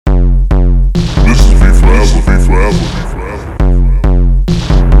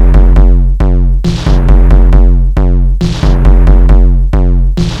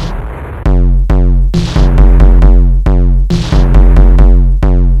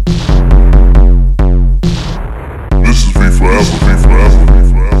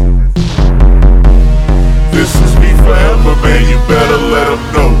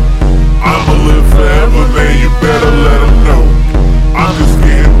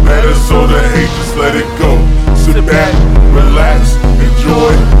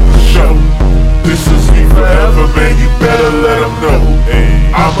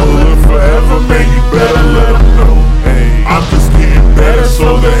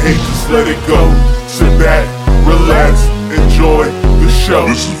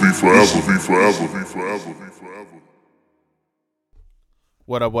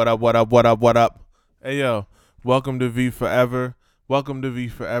What up? Hey, yo, welcome to V Forever. Welcome to V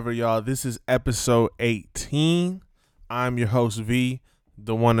Forever, y'all. This is episode 18. I'm your host, V,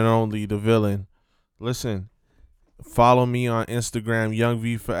 the one and only, the villain. Listen, follow me on Instagram, Young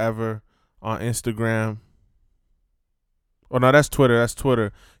V Forever on Instagram. Oh, no, that's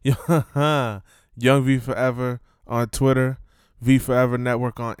Twitter. Young V Forever on Twitter. V Forever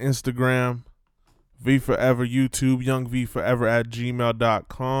Network on Instagram. V Forever YouTube, Young V Forever at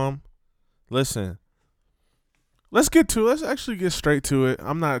gmail.com. Listen, let's actually get straight to it.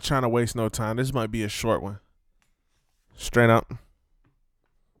 I'm not trying to waste no time. This might be a short one. Straight up.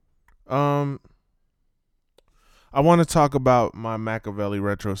 I want to talk about my Machiavelli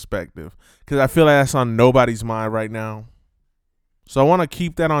retrospective because I feel like that's on nobody's mind right now. So I want to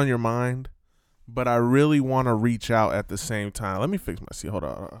keep that on your mind, but I really want to reach out at the same time. Let me fix my seat. Hold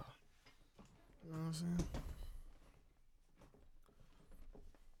on. You know what I'm saying?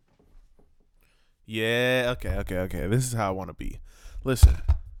 Yeah, okay. This is how I want to be. Listen.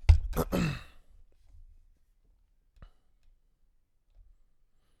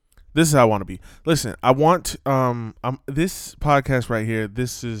 This is how I want to be. Listen, I want this podcast right here,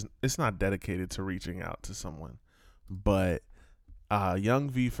 it's not dedicated to reaching out to someone, but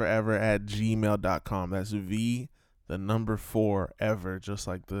youngvforever at gmail.com. That's V the number 4 ever, just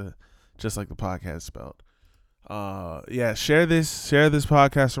like the podcast spelled. Share this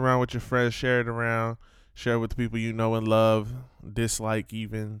podcast around with your friends. Share it around. Share it with the people you know and love, dislike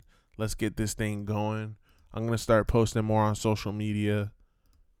even. Let's get this thing going. I'm going to start posting more on social media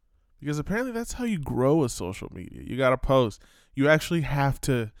because apparently that's how you grow a social media. You got to post. You actually have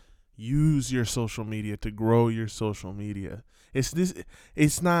to use your social media to grow your social media.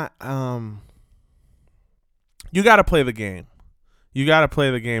 It's not, you got to play the game. You got to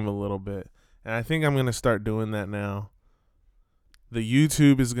play the game a little bit. And I think I'm going to start doing that now. The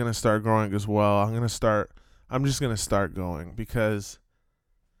YouTube is going to start growing as well. I'm just going to start going because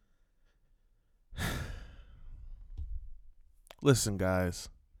listen, guys,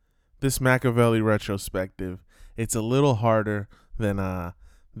 this Machiavelli retrospective, it's a little harder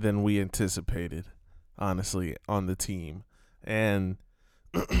than we anticipated, honestly, on the team. And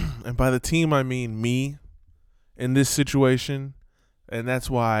and by the team I mean me in this situation. And that's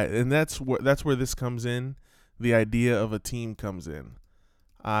where this comes in. The idea of a team comes in.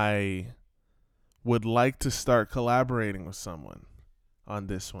 I would like to start collaborating with someone on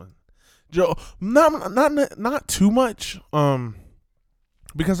this one. Joe, not too much.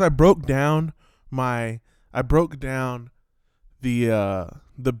 Because I broke down the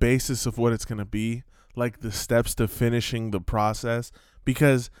basis of what it's gonna be, like the steps to finishing the process.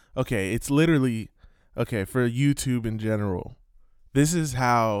 Because it's literally for YouTube in general. This is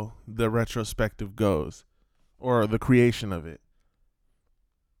how the retrospective goes, or the creation of it.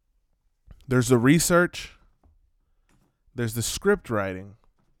 There's the research, there's the script writing,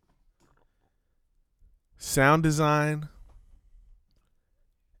 sound design,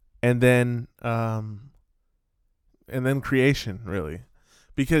 and then creation, really.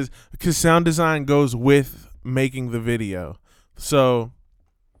 Because sound design goes with making the video. So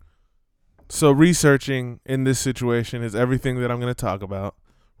researching in this situation is everything that I'm going to talk about.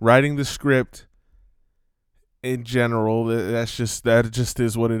 Writing the script in general, that just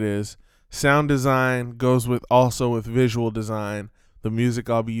is what it is. Sound design goes with visual design, the music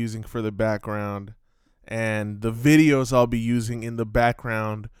I'll be using for the background, and the videos I'll be using in the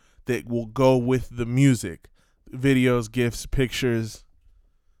background that will go with the music. Videos, GIFs, pictures.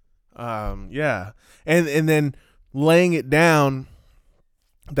 And then laying it down.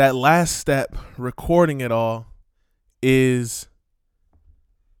 That last step, recording it all, is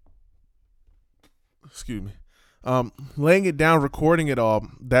laying it down, recording it all.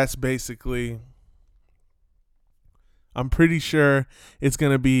 That's basically, I'm pretty sure it's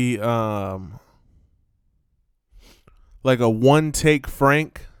gonna be like a one take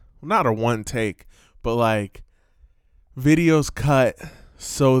Frank, not a one take, but like videos cut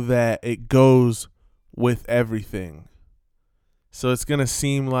so that it goes with everything. So it's gonna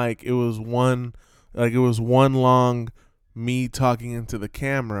seem like it was one long me talking into the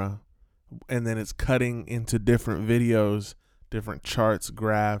camera, and then it's cutting into different videos, different charts,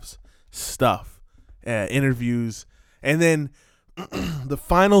 graphs, stuff, interviews, and then the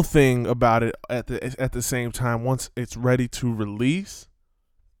final thing about it at the same time, once it's ready to release,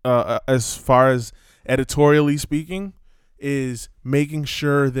 as far as editorially speaking, is making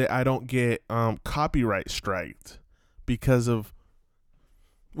sure that I don't get copyright striked because of,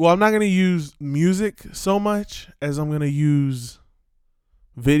 well, I'm not going to use music so much as I'm going to use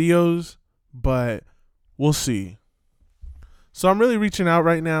videos, but we'll see. So I'm really reaching out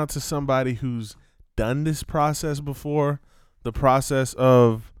right now to somebody who's done this process before, the process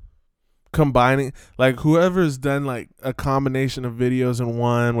of combining, like whoever's done like a combination of videos in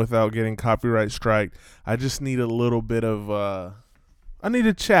one without getting copyright striked. I just need a little bit of I need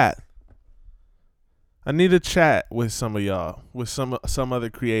a chat. I need a chat with some of y'all, with some other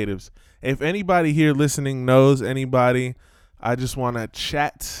creatives. If anybody here listening knows anybody, I just want to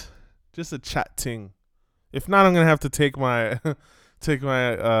chat, just a chatting. If not, I'm gonna have to take my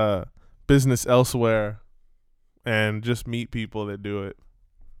business elsewhere and just meet people that do it,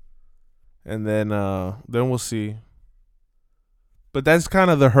 and then we'll see. But that's kind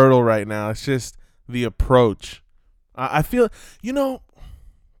of the hurdle right now. It's just the approach. I feel,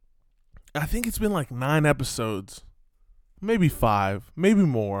 I think it's been like 9 episodes, maybe 5, maybe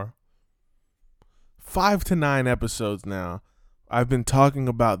more. 5 to 9 episodes now. I've been talking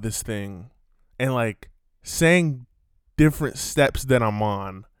about this thing and like saying different steps that I'm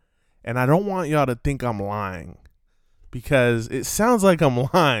on. And I don't want y'all to think I'm lying, because it sounds like I'm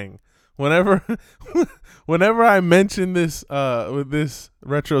lying. Whenever I mention this with this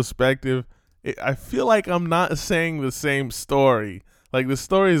retrospective, I feel like I'm not saying the same story. Like the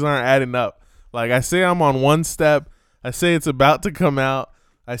stories aren't adding up. Like I say I'm on one step, I say it's about to come out,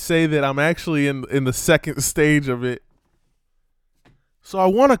 I say that I'm actually in the second stage of it. So I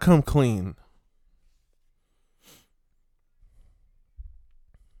want to come clean.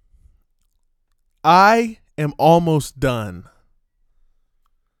 I am almost done.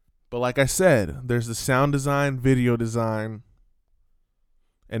 But like I said, there's the sound design, video design,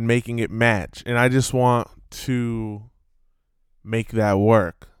 and making it match. And I just want to make that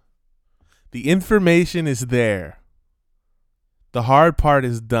work. The information is there. The hard part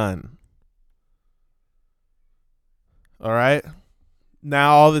is done. All right?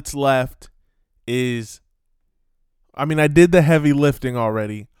 Now all that's left is, I did the heavy lifting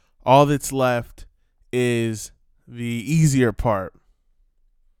already. All that's left is the easier part.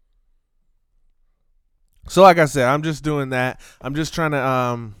 So like I said, I'm just doing that. I'm just trying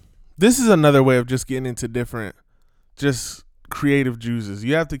to this is another way of just getting into different just creative juices.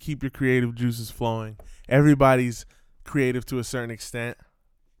 You have to keep your creative juices flowing. Everybody's creative to a certain extent.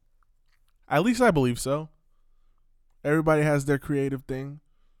 At least I believe so. Everybody has their creative thing.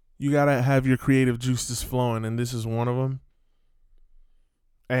 You got to have your creative juices flowing, and this is one of them.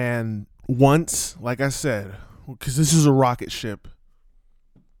 And once, like I said, because this is a rocket ship,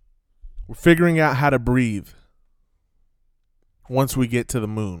 we're figuring out how to breathe once we get to the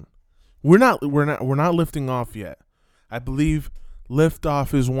moon. We're not lifting off yet. I believe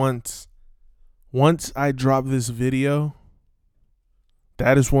liftoff is once I drop this video,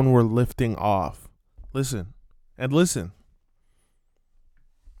 that is when we're lifting off. Listen.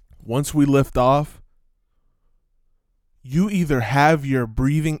 Once we lift off, you either have your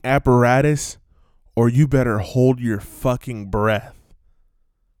breathing apparatus or you better hold your fucking breath,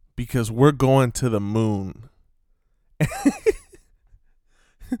 because we're going to the moon.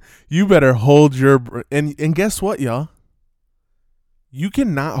 You better hold your and guess what, y'all? You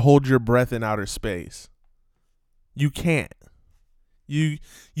cannot hold your breath in outer space. You can't. You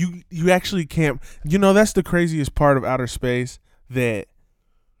actually can't. That's the craziest part of outer space, that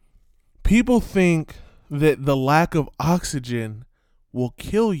people think that the lack of oxygen will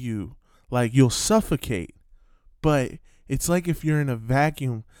kill you, like you'll suffocate. But it's like if you're in a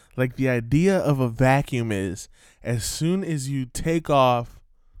vacuum, like the idea of a vacuum is, as soon as you take off,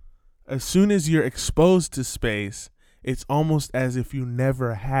 as soon as you're exposed to space, it's almost as if you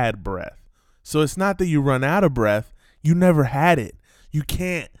never had breath. So it's not that you run out of breath, you never had it. You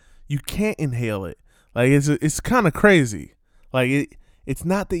can't inhale it. Like it's kind of crazy. Like it's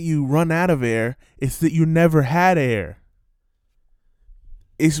not that you run out of air, it's that you never had air.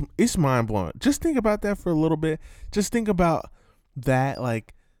 It's mind blowing. Just think about that for a little bit. Just think about that.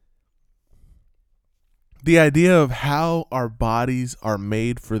 Like the idea of how our bodies are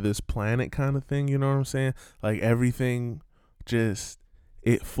made for this planet kind of thing, you know what I'm saying? Like everything just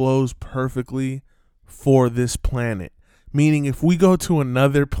it flows perfectly for this planet. Meaning if we go to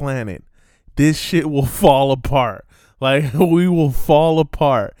another planet, this shit will fall apart. Like we will fall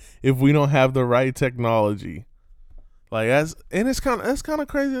apart if we don't have the right technology. Like that's kind of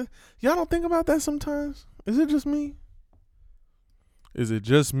crazy. Y'all don't think about that sometimes? Is it just me? Is it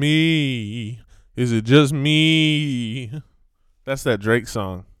just me? Is it just me? That's that Drake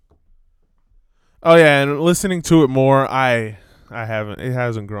song. Oh yeah, and listening to it more, I haven't. It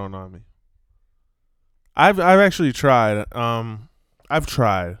hasn't grown on me. I've actually tried. I've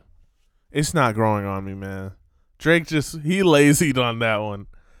tried. It's not growing on me, man. Drake he lazied on that one,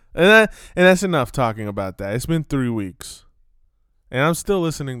 and that's enough talking about that. It's been 3 weeks, and I'm still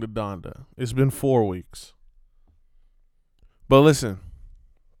listening to Donda. It's been 4 weeks. But listen,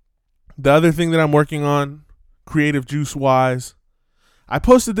 the other thing that I'm working on, creative juice wise, I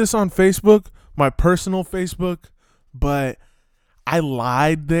posted this on Facebook, my personal Facebook, but I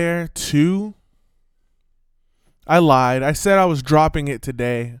lied there too. I lied. I said I was dropping it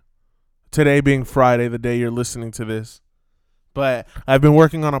today. Today being Friday, the day you're listening to this. But I've been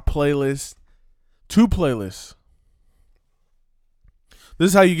working on a playlist, 2 playlists.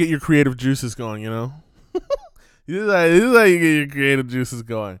 This is how you get your creative juices going, you know? This is how you get your creative juices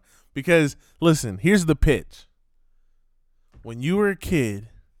going. Because, listen, here's the pitch. When you were a kid,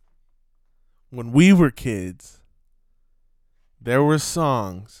 when we were kids, there were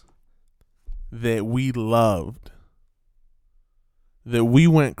songs that we loved, that we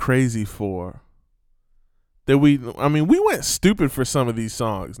went crazy for, we went stupid for some of these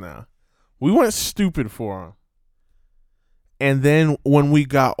songs now. We went stupid for them. And then when we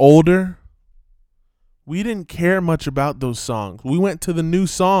got older, we didn't care much about those songs. We went to the new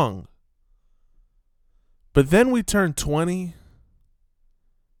song. But then we turned 20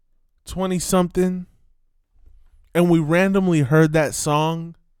 something, and we randomly heard that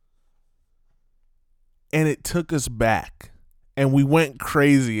song, and it took us back, and we went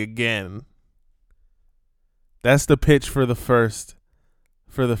crazy again. That's the pitch for the first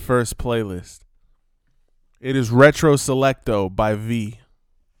playlist. It is Retro Selecto by V.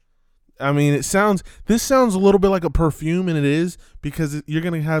 I mean, this sounds a little bit like a perfume, and it is, because you're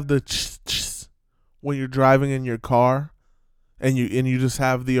gonna have the when you're driving in your car, and you just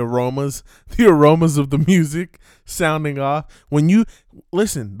have the aromas of the music sounding off. When you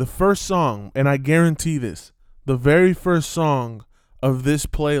listen, the first song, and I guarantee this, the very first song of this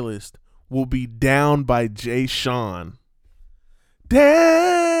playlist will be Down by Jay Sean.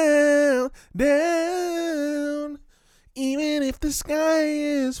 Down, down, even if the sky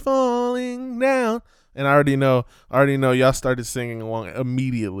is falling down. And I already know y'all started singing along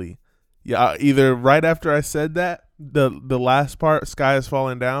immediately. Yeah, either right after I said that, the last part, sky is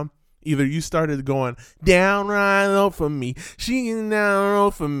falling down, either you started going, down right low for me, she's down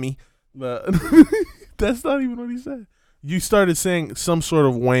low for me. But that's not even what he said. You started saying some sort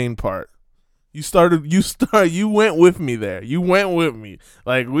of Wayne part. You went with me there. You went with me.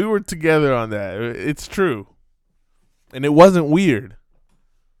 Like, we were together on that. It's true. And it wasn't weird.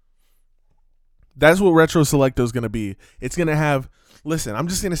 That's what Retro Selecto is going to be. It's going to have, listen, I'm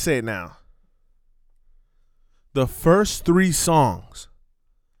just going to say it now. The first 3 songs.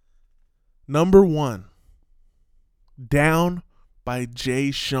 Number 1, Down by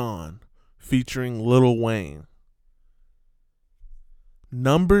Jay Sean featuring Lil Wayne.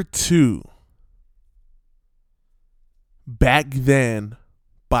 Number 2, Back Then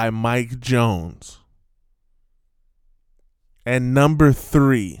by Mike Jones. And number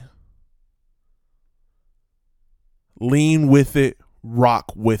 3, Lean With It,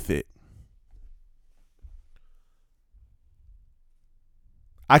 Rock With It.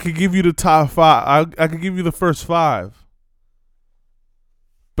 I could give you the top 5. I could give you the first 5.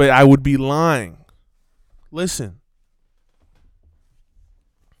 But I would be lying. Listen,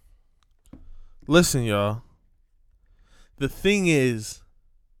 y'all. The thing is,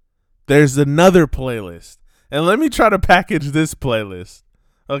 there's another playlist. And let me try to package this playlist.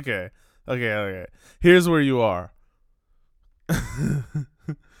 Okay. Here's where you are.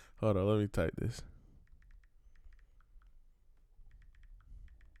 Hold on, let me type this.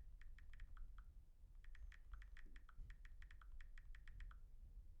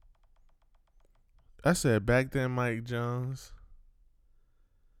 I said Back Then Mike Jones.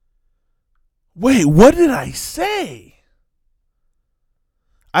 Wait, what did I say?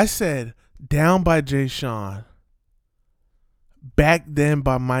 I said Down by Jay Sean. Back Then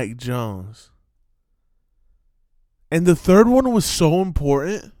by Mike Jones. And the third one was so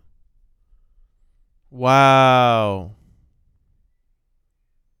important. Wow.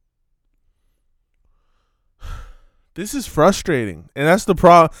 This is frustrating. And that's the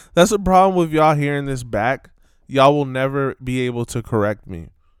problem. That's the problem with y'all hearing this back. Y'all will never be able to correct me.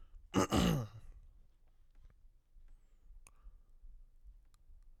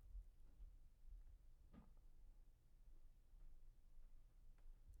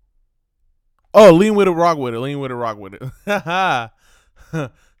 Oh, lean with it, rock with it. Lean with it, rock with it.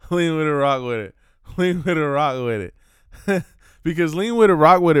 Lean with it, rock with it. Lean with it, rock with it. Because lean with it,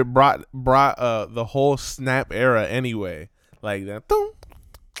 rock with it brought the whole snap era anyway. Like that. Dun,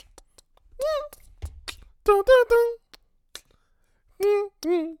 dun, dun, dun.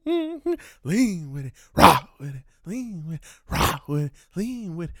 Lean with it, rock with it. Lean with it, rock with it.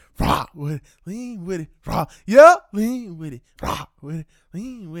 Lean with it, rock with it. Lean with it, rock. Yeah, lean with it, rock with it.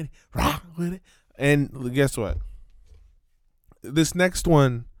 Lean with it, rock with it. And guess what? This next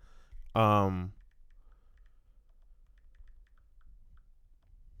one,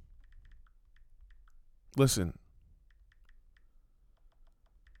 listen.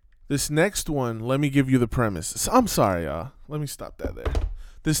 This next one, let me give you the premise. I'm sorry, y'all. Let me stop that there.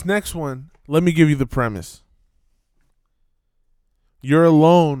 This next one, let me give you the premise. You're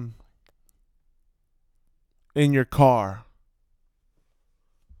alone in your car.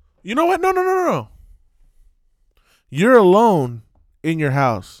 You know what? No. You're alone in your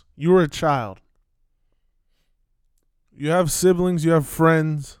house. You were a child. You have siblings, you have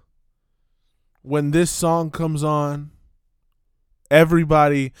friends. When this song comes on,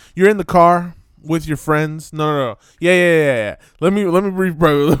 everybody, you're in the car with your friends. No. Yeah. Let me brief,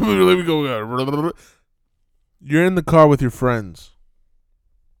 bro. Let me go. You're in the car with your friends.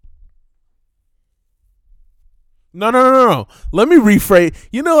 No. Let me rephrase.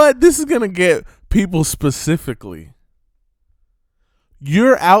 You know what? This is going to get people specifically.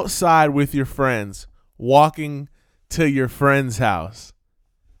 You're outside with your friends, walking to your friend's house.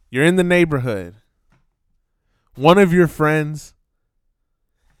 You're in the neighborhood. One of your friends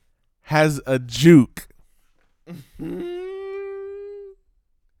has a juke.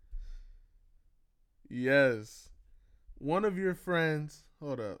 Yes. One of your friends,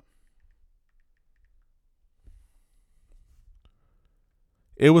 hold up.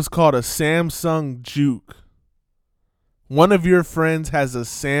 It was called a Samsung Juke. One of your friends has a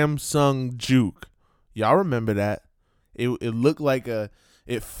Samsung Juke. Y'all remember that? It looked like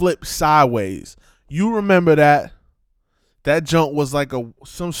it flipped sideways. You remember that? That junk was like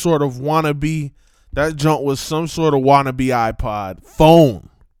some sort of wannabe. That junk was some sort of wannabe iPod phone.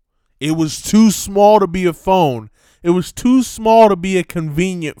 It was too small to be a phone. It was too small to be a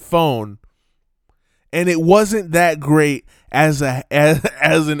convenient phone. And it wasn't that great as an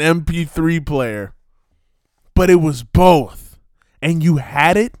MP3 player. But it was both. And you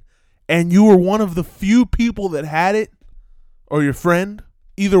had it, and you were one of the few people that had it, or your friend.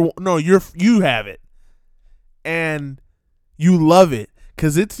 You have it. And you love it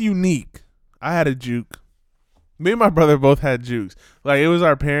because it's unique. I had a juke. Me and my brother both had jukes. Like, it was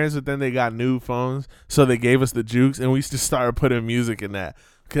our parents, but then they got new phones, so they gave us the jukes, and we just started putting music in that.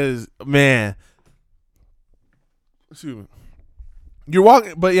 Because, man, excuse me. You're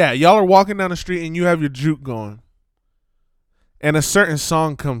walking, but yeah, y'all are walking down the street, and you have your juke going, and a certain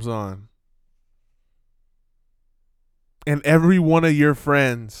song comes on, and every one of your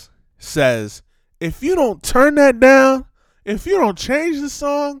friends says, if you don't turn that down, if you don't change the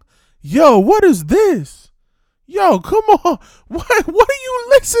song, yo, what is this? Yo, come on. What are you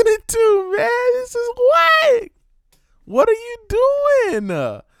listening to, man? This is whack. What are you doing?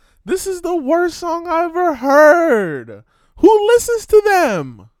 This is the worst song I ever heard. Who listens to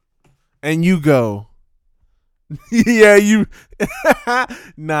them? And you go, yeah, you.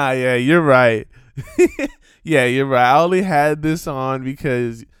 Nah, yeah, you're right. Yeah, you're right. I only had this on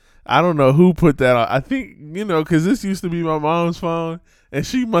because I don't know who put that on. I think, because this used to be my mom's phone, and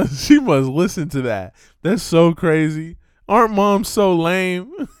she must listen to that. That's so crazy. Aren't moms so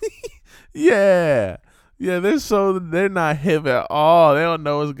lame? Yeah. Yeah, they're not hip at all. They don't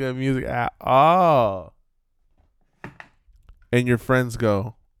know what's good music at all. And your friends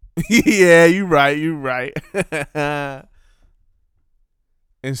go, yeah, you right.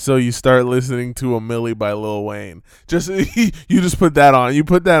 And so you start listening to A Milli by Lil Wayne. You just put that on. You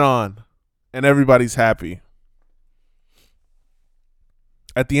put that on, and everybody's happy.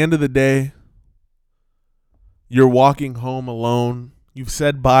 At the end of the day, you're walking home alone. You've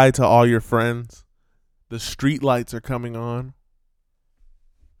said bye to all your friends. The street lights are coming on.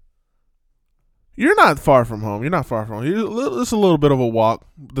 You're not far from home. It's a little bit of a walk.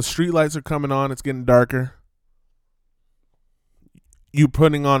 The street lights are coming on. It's getting darker. You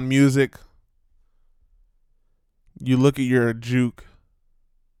putting on music. You look at your juke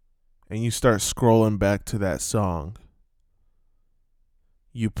and you start scrolling back to that song.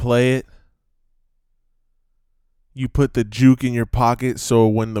 You play it. You put the juke in your pocket so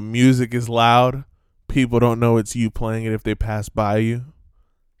when the music is loud, people don't know it's you playing it if they pass by you.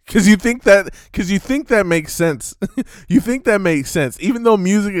 Cause you think that makes sense. You think that makes sense. Even though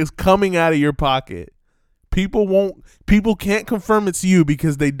music is coming out of your pocket, people can't confirm it's you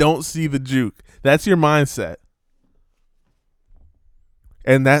because they don't see the juke. That's your mindset.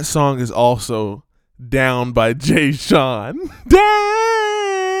 And that song is also Down by Jay Sean.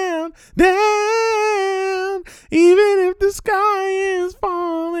 Down, down, even if the sky is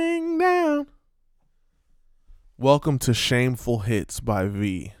falling down. Welcome to Shameful Hits by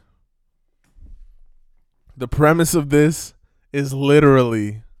V. The premise of this is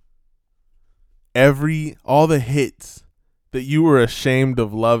literally all the hits that you were ashamed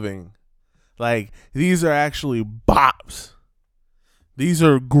of loving. Like, these are actually bops. These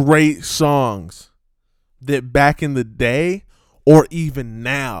are great songs that back in the day or even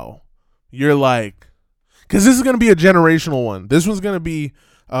now, you're like, because this is going to be a generational one. This one's going to be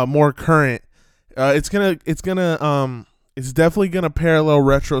more current. It's definitely going to parallel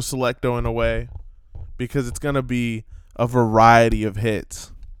Retro Selecto in a way because it's going to be a variety of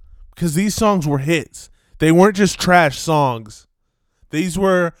hits. Because these songs were hits. They weren't just trash songs. These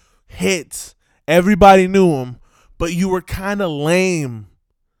were hits. Everybody knew them, but you were kind of lame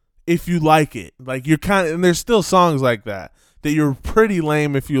if you like it. Like, you're kind of, and there's still songs like that you're pretty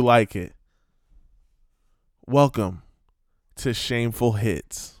lame if you like it. Welcome to Shameful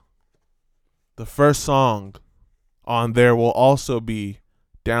Hits. The first song on there will also be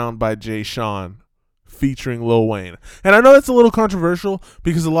Down by Jay Sean featuring Lil Wayne. And I know that's a little controversial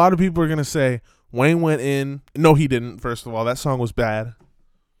because a lot of people are going to say Wayne went in. No, he didn't, first of all. That song was bad.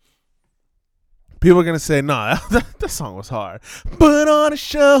 People are going to say, nah, that song was hard. Put on a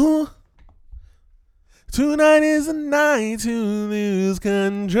show. Tonight is the night to lose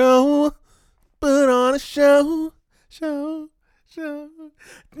control. Put on a show. Let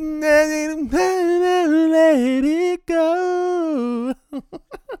it go.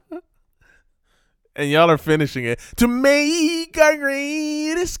 And y'all are finishing it. To make our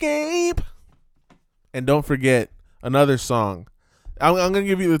great escape. And don't forget another song. I'm going to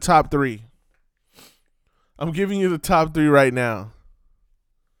give you the top 3. I'm giving you the top 3 right now.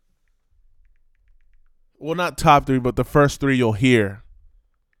 Well, not top 3, but the first 3 you'll hear.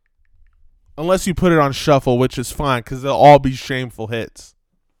 Unless you put it on shuffle, which is fine, because they'll all be shameful hits.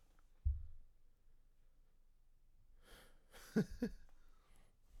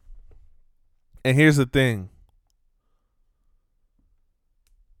 And here's the thing.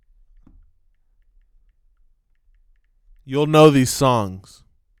 You'll know these songs.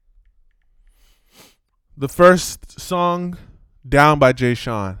 The first song, Down by Jay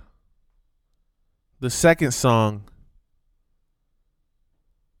Sean. The second song,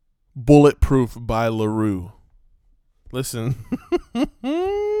 Bulletproof by LaRue. Listen.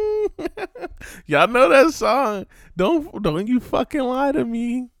 Y'all know that song. Don't you fucking lie to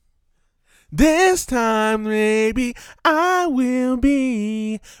me. This time maybe I will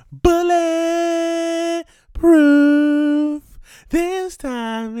be bulletproof. This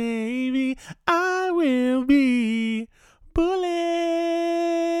time maybe I will be bulletproof.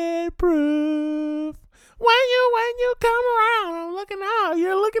 When you come around, I'm looking out,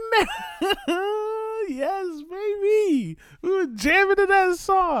 you're looking down. Yes, baby. We were jamming to that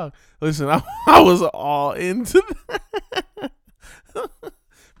song. Listen, I was all into that.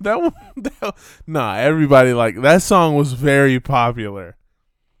 Nah, everybody that song was very popular.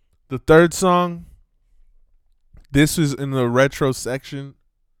 The third song, this is in the retro section.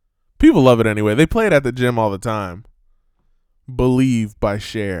 People love it anyway. They play it at the gym all the time. Believe by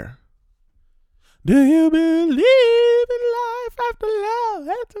Cher. Do you believe in life after love,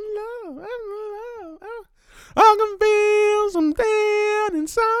 after love, after love? I can feel something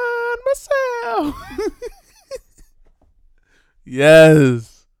inside myself.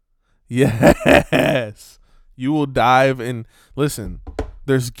 Yes. Yes. You will dive in. Listen,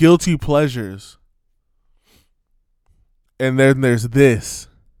 there's guilty pleasures. And then there's this.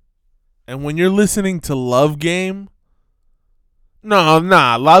 And when you're listening to Love Game, I'm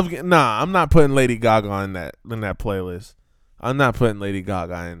not putting Lady Gaga in that playlist. I'm not putting Lady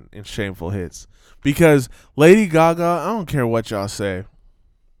Gaga in Shameful Hits. Because Lady Gaga, I don't care what y'all say.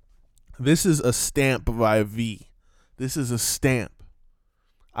 This is a stamp by V. This is a stamp.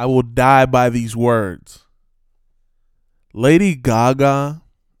 I will die by these words. Lady Gaga,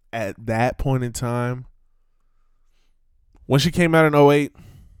 at that point in time, when she came out in 2008,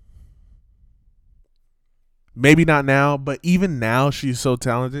 Maybe not now, but even now she's so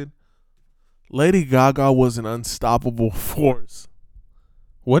talented. Lady Gaga was an unstoppable force.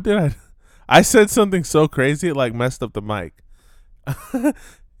 What did I said something so crazy it like messed up the mic.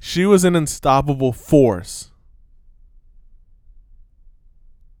 She was an unstoppable force.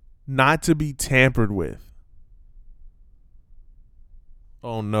 Not to be tampered with.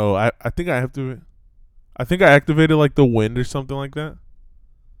 Oh no, I think I have to. I think I activated like the wind or something like that.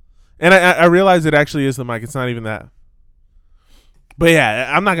 And I realized it actually is the mic. It's not even that. But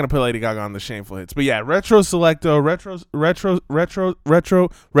yeah, I'm not gonna put Lady Gaga on the shameful hits. But yeah, retro selecto, retro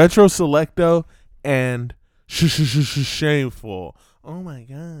selecto, and shameful. Oh my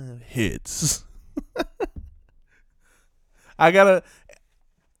god, hits. I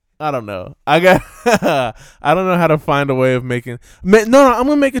don't know. I don't know how to find a way of making. No, I'm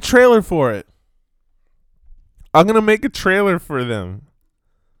gonna make a trailer for it. I'm gonna make a trailer for them.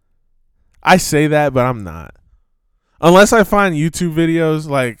 I say that, but I'm not. Unless I find YouTube videos,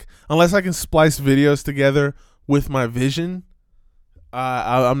 unless I can splice videos together with my vision,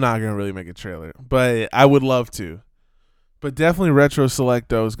 I'm not gonna really make a trailer. But I would love to. But definitely Retro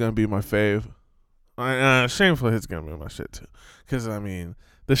Selecto is gonna be my fave. Shameful Hit's gonna be my shit too. Cause I mean,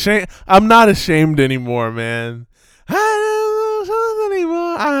 I'm not ashamed anymore, man. I don't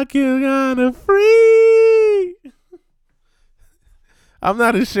anymore. I feel kinda free. I'm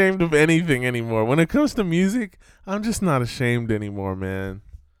not ashamed of anything anymore. When it comes to music, I'm just not ashamed anymore, man.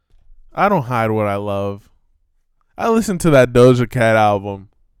 I don't hide what I love. I listened to that Doja Cat album.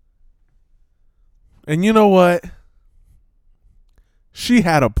 And you know what? She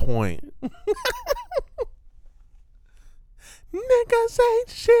had a point. Niggas ain't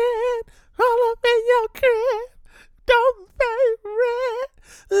shit all up in your crib. Don't favorite.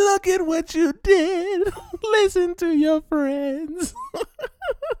 Look at what you did. Listen to your friends.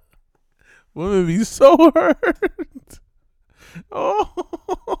 Women be so hurt. Oh,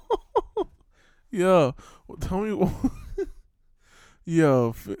 yo, tell me.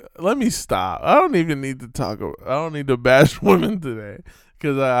 Yo, let me stop. I don't even need to talk. I don't need to bash women today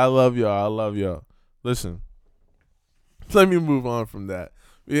because I love y'all. I love y'all. Listen, let me move on from that.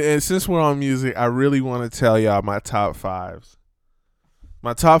 And since we're on music, I really want to tell y'all my top fives.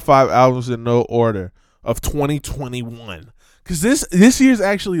 My top 5 albums in no order of 2021. Because this year's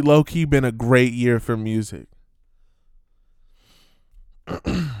actually low-key been a great year for music.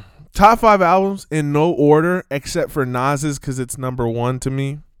 Top 5 albums in no order except for Nas's because it's number 1 to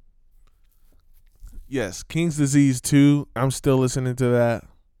me. Yes, King's Disease 2. I'm still listening to that.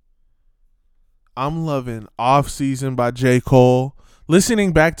 I'm loving Off Season by J. Cole.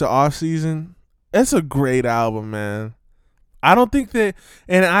 Listening back to Off Season, it's a great album, man. I don't think that,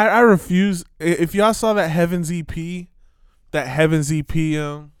 and I refuse. If y'all saw that Heaven's EP, that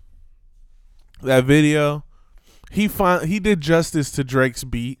video, he did justice to Drake's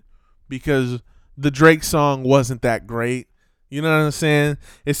beat because the Drake song wasn't that great. You know what I'm saying?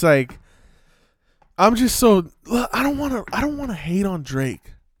 It's like I'm just so I don't want to hate on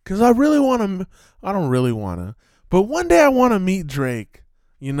Drake because I don't really want to, but one day I want to meet Drake.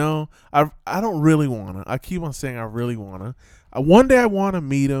 You know, I don't really want to. I keep on saying I really want to. One day I want to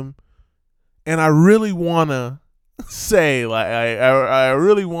meet him, and I really want to say, like, I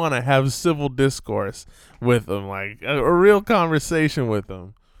really want to have civil discourse with him, like a real conversation with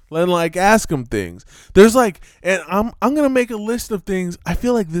him. Then, like, ask him things. There's like, and I'm gonna make a list of things. I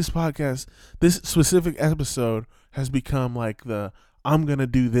feel like this podcast, this specific episode, has become like the I'm gonna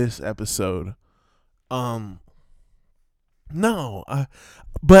do this episode. No,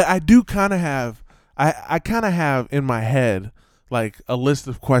 but I do kind of have. I kind of have in my head like a list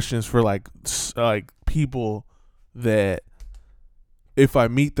of questions for like people that if I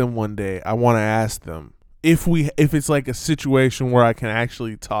meet them one day, I want to ask them if it's like a situation where I can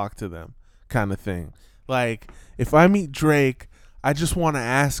actually talk to them, kind of thing. Like if I meet Drake, I just want to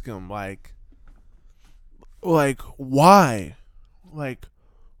ask him like why, like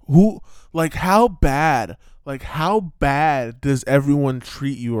who, like how bad does everyone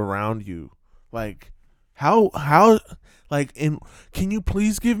treat you around you? Like how like, and can you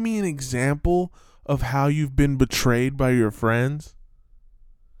please give me an example of how you've been betrayed by your friends?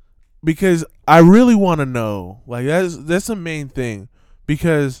 Because I really want to know. Like that's the main thing.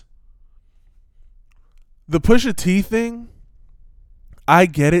 Because the Pusha T thing, I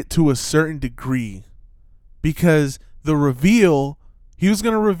get it to a certain degree. Because the reveal, he was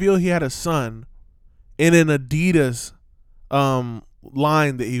gonna reveal he had a son in an Adidas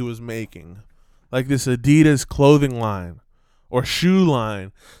line that he was making, like this Adidas clothing line or shoe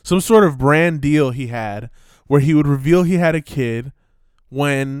line, some sort of brand deal he had where he would reveal he had a kid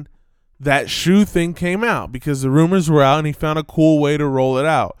when that shoe thing came out because the rumors were out and he found a cool way to roll it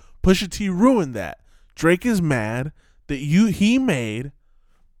out. Pusha T ruined that. Drake is mad that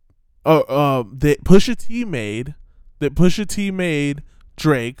Pusha T made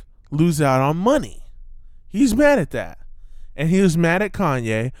Drake lose out on money. He's mad at that. And he was mad at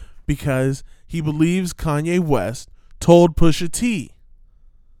Kanye because he believes Kanye West told Pusha T.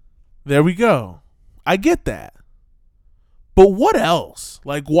 There we go. I get that. But what else?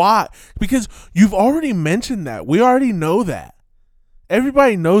 Like, why? Because you've already mentioned that. We already know that.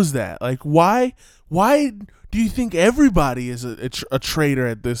 Everybody knows that. Like, why do you think everybody is a traitor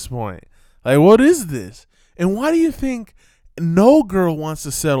at this point? Like, what is this? And why do you think no girl wants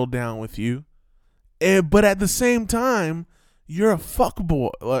to settle down with you? But at the same time, you're a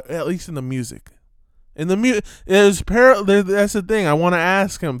fuckboy, at least in the music. In the music, that's the thing. I want to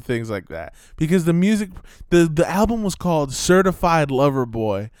ask him things like that because the music, the album was called Certified Lover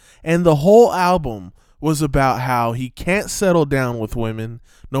Boy, and the whole album was about how he can't settle down with women.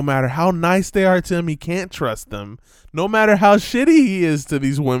 No matter how nice they are to him, he can't trust them. No matter how shitty he is to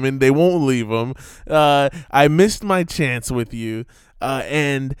these women, they won't leave him. I missed my chance with you.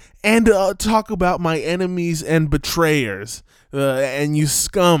 And talk about my enemies and betrayers. And you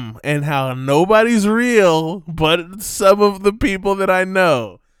scum, and how nobody's real but some of the people that I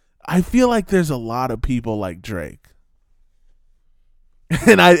know. I feel like there's a lot of people like Drake.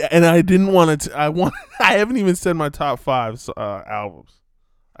 And I didn't want to. I haven't even said my top 5 albums.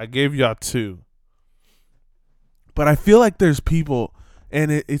 I gave y'all 2, but I feel like there's people, and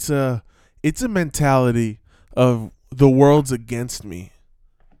it's a mentality of the world's against me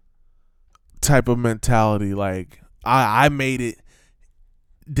type of mentality. Like I made it,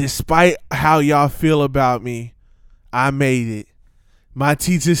 despite how y'all feel about me. I made it. My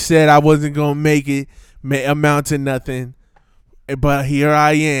teacher said I wasn't gonna make it, amount to nothing. But here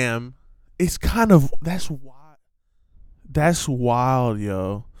I am. It's kind of that's wild,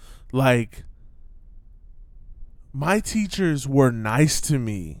 yo. Like, my teachers were nice to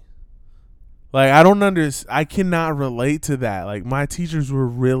me. Like, I don't understand. I cannot relate to that. Like, my teachers were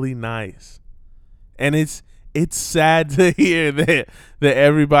really nice, and it's sad to hear that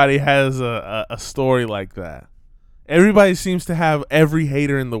everybody has a story like that. Everybody seems to have every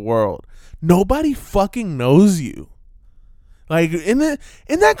hater in the world. Nobody fucking knows you. Like, and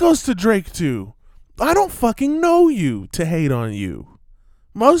that goes to Drake too. I don't fucking know you to hate on you.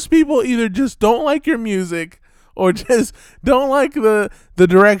 Most people either just don't like your music or just don't like the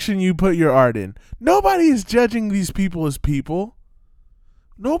direction you put your art in. Nobody is judging these people as people.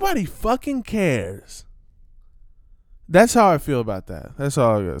 Nobody fucking cares. That's how I feel about that. That's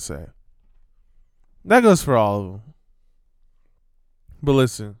all I'm going to say. That goes for all of them. But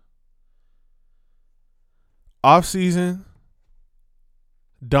listen. Off season,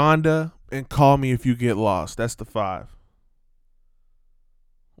 Donda, and Call Me If You Get Lost. That's the 5.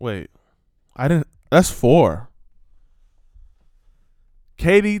 Wait. That's 4.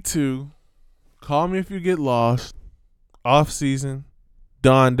 KD 2, Call Me If You Get Lost, Off Season,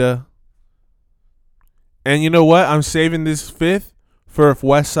 Donda. And you know what? I'm saving this 5th for if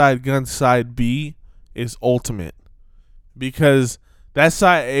West Side Gun Side B is ultimate. Because that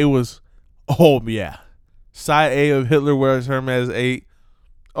side A was, oh yeah. Side A of Hitler Wears Hermes 8.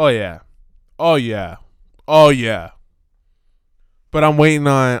 Oh yeah. Oh yeah. Oh yeah. But I'm waiting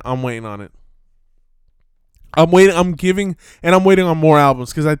on it. I'm waiting on on more albums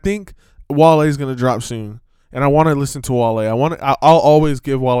because I think Wale is gonna drop soon, and I want to listen to Wale. I'll always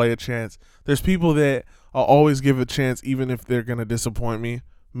give Wale a chance. There's people that I'll always give a chance, even if they're gonna disappoint me.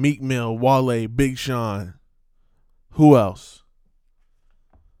 Meek Mill, Wale, Big Sean. Who else?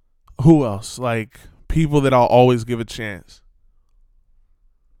 Like, people that I'll always give a chance.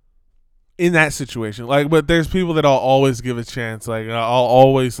 In that situation, like, but there's people that I'll always give a chance. Like, I'll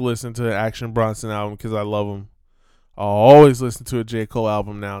always listen to an Action Bronson album because I love him. I'll always listen to a J. Cole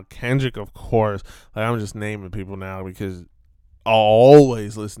album now. Kendrick, of course. Like, I'm just naming people now because I'll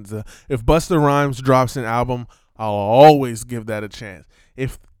always listen to. If Busta Rhymes drops an album, I'll always give that a chance.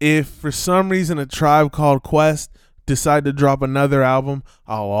 If for some reason a Tribe Called Quest decide to drop another album,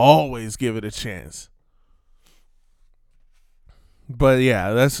 I'll always give it a chance. But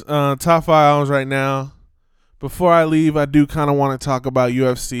yeah, that's top 5 albums right now. Before I leave, I do kind of want to talk about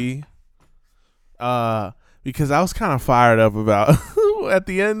UFC. Because I was kind of fired up about at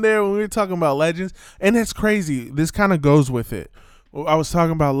the end there when we were talking about Legends. And it's crazy. This kind of goes with it. I was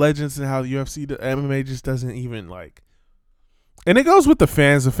talking about Legends and how the UFC, the MMA just doesn't even like. And it goes with the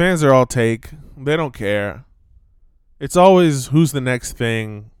fans. The fans are all take. They don't care. It's always who's the next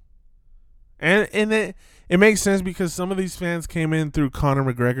thing. And it makes sense because some of these fans came in through Conor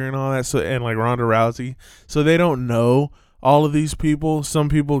McGregor and all that, so and like Ronda Rousey, so they don't know all of these people. Some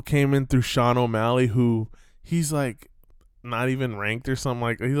people came in through Sean O'Malley, who he's like not even ranked or something,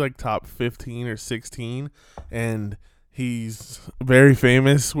 like he's like top 15 or 16, and he's very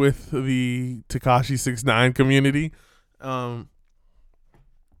famous with the Tekashi 6ix9ine community.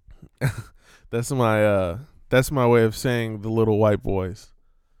 That's my way of saying the little white boys.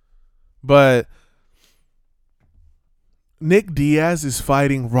 But Nick Diaz is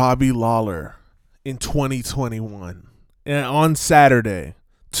fighting Robbie Lawler in 2021. And on Saturday,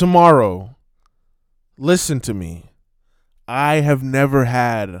 tomorrow. Listen to me. I have never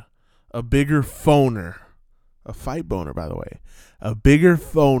had a bigger phoner, a fight boner, by the way, a bigger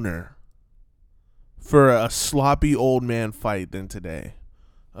phoner for a sloppy old man fight than today,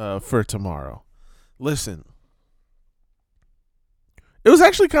 for tomorrow. Listen. It was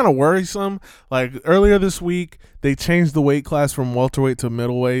actually kind of worrisome. Like earlier this week, they changed the weight class from welterweight to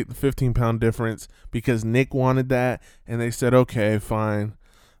middleweight, the 15-pound difference, because Nick wanted that, and they said, okay, fine.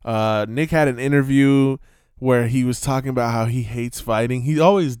 Nick had an interview where he was talking about how he hates fighting. He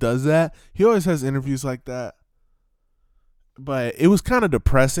always does that. He always has interviews like that. But it was kind of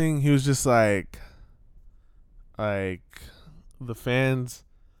depressing. He was just like the fans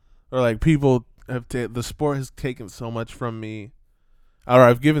or like people have the sport has taken so much from me. Or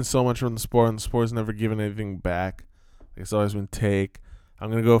I've given so much from the sport, and the sport's never given anything back. It's always been take. I'm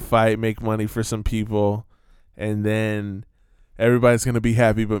going to go fight, make money for some people, and then everybody's going to be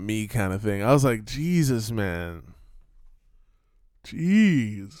happy but me kind of thing. I was like, Jesus, man.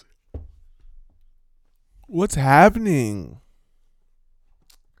 Jeez. What's happening?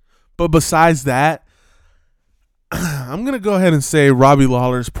 But besides that, I'm going to go ahead and say Robbie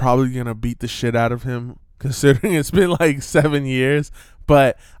Lawler's probably going to beat the shit out of him, considering it's been like 7 years.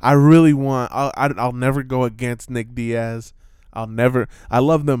 But I really want, I'll never go against Nick Diaz. I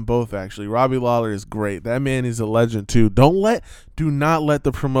love them both, actually. Robbie Lawler is great. That man is a legend too. Do not let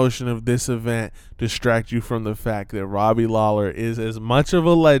the promotion of this event distract you from the fact that Robbie Lawler is as much of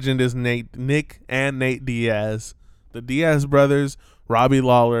a legend as Nick and Nate Diaz. The Diaz brothers, Robbie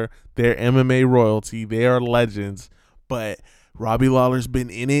Lawler, they're MMA royalty. They are legends. But Robbie Lawler's been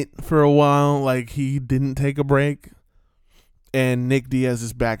in it for a while. Like, he didn't take a break. And Nick Diaz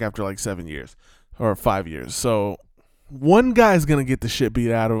is back after like 7 years or 5 years. So one guy's going to get the shit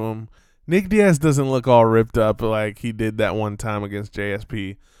beat out of him. Nick Diaz doesn't look all ripped up like he did that one time against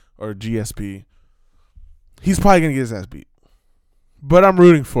JSP or GSP. He's probably going to get his ass beat. But I'm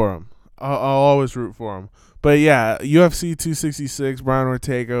rooting for him. I'll always root for him. But yeah, UFC 266, Brian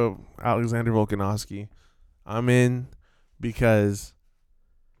Ortega, Alexander Volkanovski. I'm in because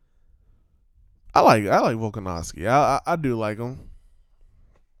I like Volkanovski. I do like him.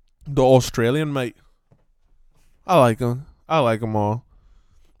 The Australian mate. I like him. I like them all.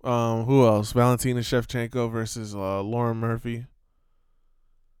 Who else? Valentina Shevchenko versus Lauren Murphy.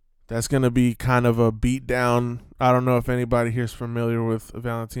 That's going to be kind of a beatdown. I don't know if anybody here is familiar with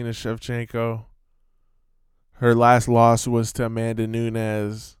Valentina Shevchenko. Her last loss was to Amanda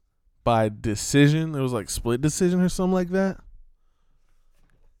Nunes by decision. It was like split decision or something like that.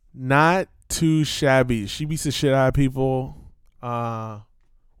 Not too shabby. She beats the shit out of people.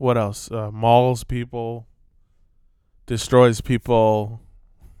 What else? Mauls people. Destroys people.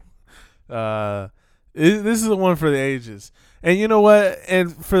 This is the one for the ages. And you know what?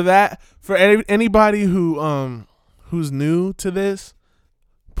 And for that, for anybody who's new to this,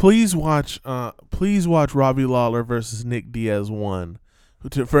 please watch Robbie Lawler versus Nick Diaz 1.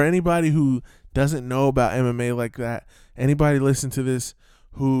 For anybody who doesn't know about MMA like that, anybody listen to this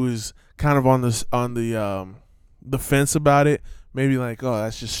who's kind of on the fence about it, maybe like, oh,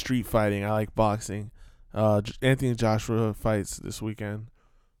 that's just street fighting. I like boxing. Anthony Joshua fights this weekend,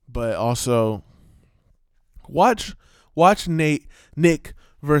 but also watch Nick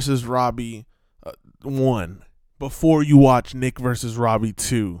versus Robbie 1 before you watch Nick versus Robbie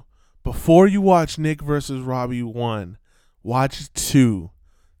 2. Before you watch Nick versus Robbie 1, watch 2.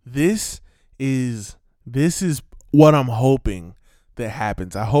 This is what I'm hoping that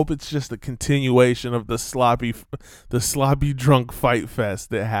happens. I hope it's just a continuation of the sloppy drunk fight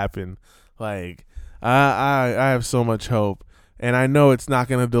fest that happened. Like, I have so much hope, and I know it's not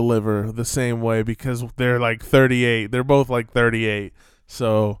going to deliver the same way because they're like 38. They're both like 38.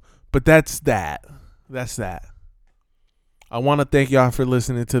 So, but that's that. That's that. I want to thank y'all for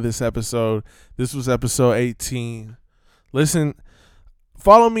listening to this episode. This was episode 18. Listen,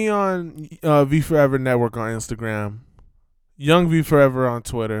 follow me on V Forever Network on Instagram. Young V Forever on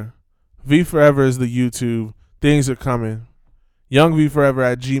Twitter. V Forever is the YouTube. Things are coming.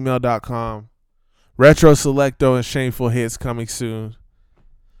 YoungVForever@gmail.com. Retro Selecto and Shameful Hits coming soon.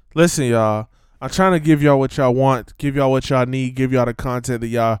 Listen, y'all. I'm trying to give y'all what y'all want, give y'all what y'all need, give y'all the content that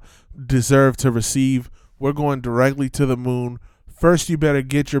y'all deserve to receive. We're going directly to the moon. First, you better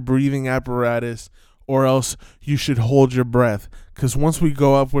get your breathing apparatus, or else you should hold your breath. Because once we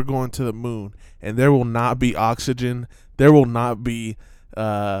go up, we're going to the moon. And there will not be oxygen. There will not be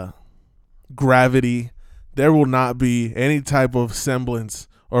gravity. There will not be any type of semblance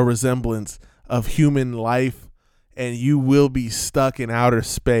or resemblance of human life. And you will be stuck in outer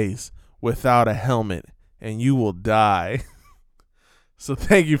space without a helmet. And you will die. So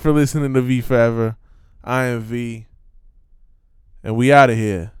thank you for listening to V Forever. I am V. And we out of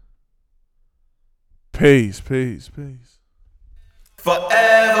here. Peace, peace, peace.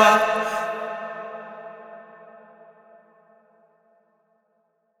 Forever.